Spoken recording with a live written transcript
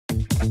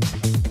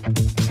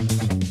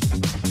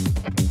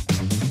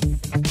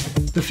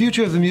The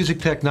future of the music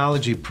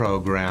technology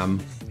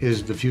program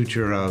is the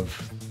future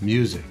of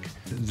music.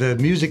 The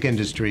music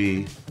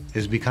industry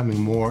is becoming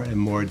more and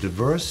more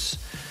diverse.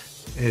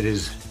 It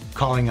is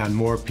calling on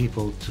more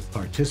people to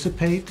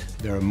participate.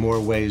 There are more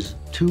ways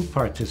to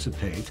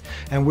participate,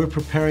 and we're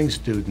preparing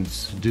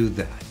students to do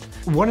that.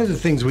 One of the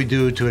things we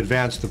do to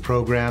advance the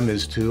program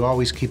is to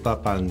always keep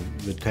up on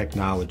the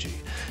technology.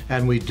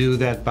 And we do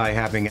that by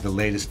having the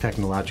latest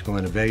technological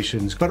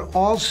innovations, but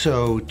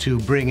also to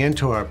bring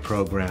into our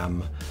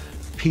program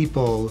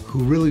people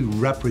who really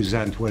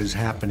represent what is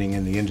happening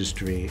in the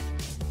industry.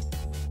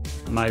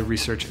 My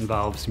research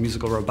involves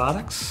musical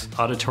robotics,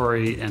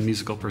 auditory and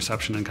musical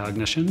perception and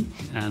cognition,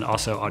 and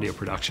also audio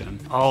production.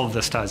 All of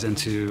this ties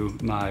into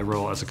my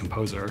role as a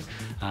composer.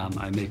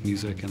 I make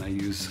music and I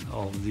use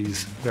all of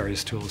these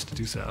various tools to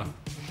do so.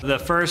 The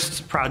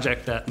first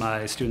project that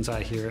my students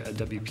I here at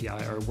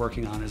WPI are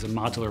working on is a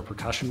modular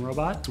percussion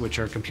robot, which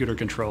are computer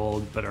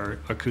controlled but are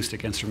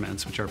acoustic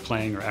instruments which are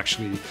playing or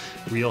actually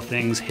real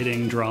things,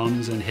 hitting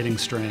drums and hitting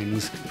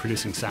strings,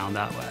 producing sound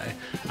that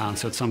way.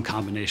 So it's some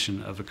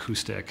combination of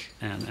acoustic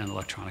and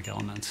electronic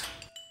elements.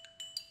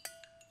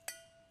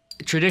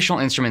 Traditional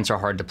instruments are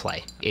hard to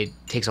play. It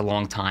takes a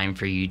long time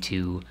for you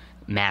to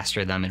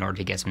master them in order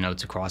to get some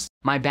notes across.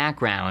 My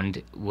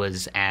background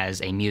was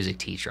as a music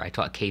teacher. I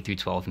taught K through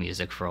 12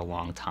 music for a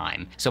long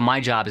time. So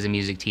my job as a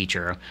music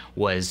teacher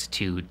was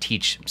to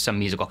teach some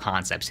musical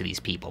concepts to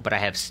these people, but I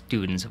have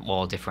students of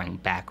all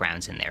different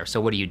backgrounds in there. So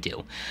what do you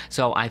do?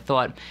 So I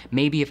thought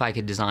maybe if I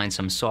could design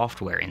some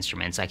software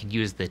instruments, I could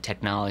use the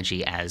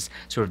technology as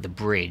sort of the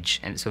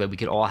bridge, and so that we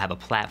could all have a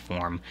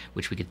platform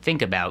which we could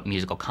think about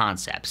musical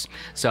concepts.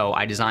 So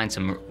I designed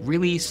some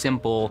really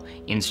simple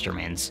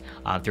instruments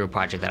through a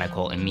project that I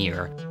call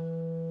Emir.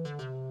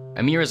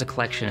 Emir is a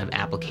collection of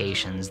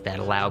applications that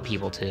allow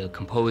people to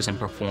compose and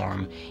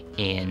perform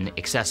in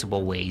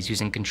accessible ways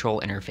using control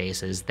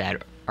interfaces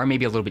that are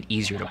maybe a little bit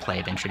easier to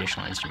play than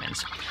traditional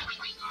instruments.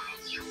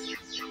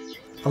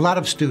 A lot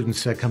of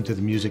students that come to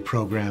the music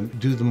program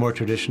do the more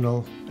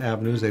traditional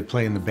avenues. They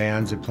play in the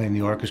bands, they play in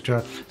the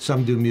orchestra.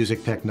 Some do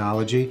music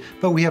technology,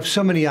 but we have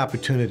so many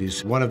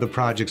opportunities. One of the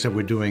projects that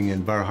we're doing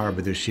in Bar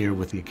Harbor this year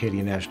with the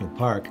Acadia National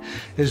Park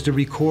is to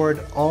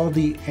record all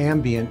the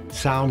ambient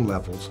sound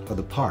levels of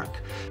the park.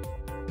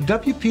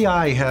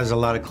 WPI has a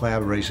lot of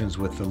collaborations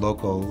with the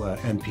local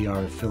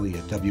NPR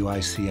affiliate,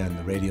 WICN,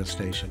 the radio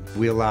station.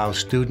 We allow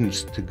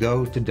students to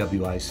go to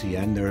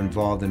WICN. They're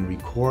involved in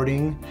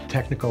recording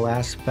technical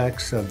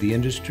aspects of the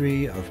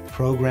industry, of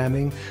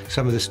programming.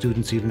 Some of the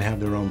students even have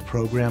their own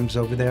programs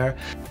over there.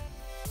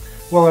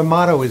 Well, our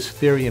motto is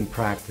theory and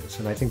practice,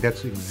 and I think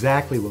that's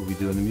exactly what we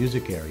do in the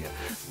music area.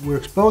 We're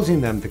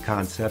exposing them to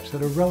concepts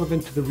that are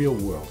relevant to the real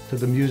world, to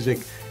the music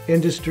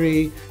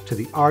industry, to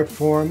the art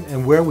form,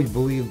 and where we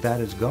believe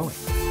that is going.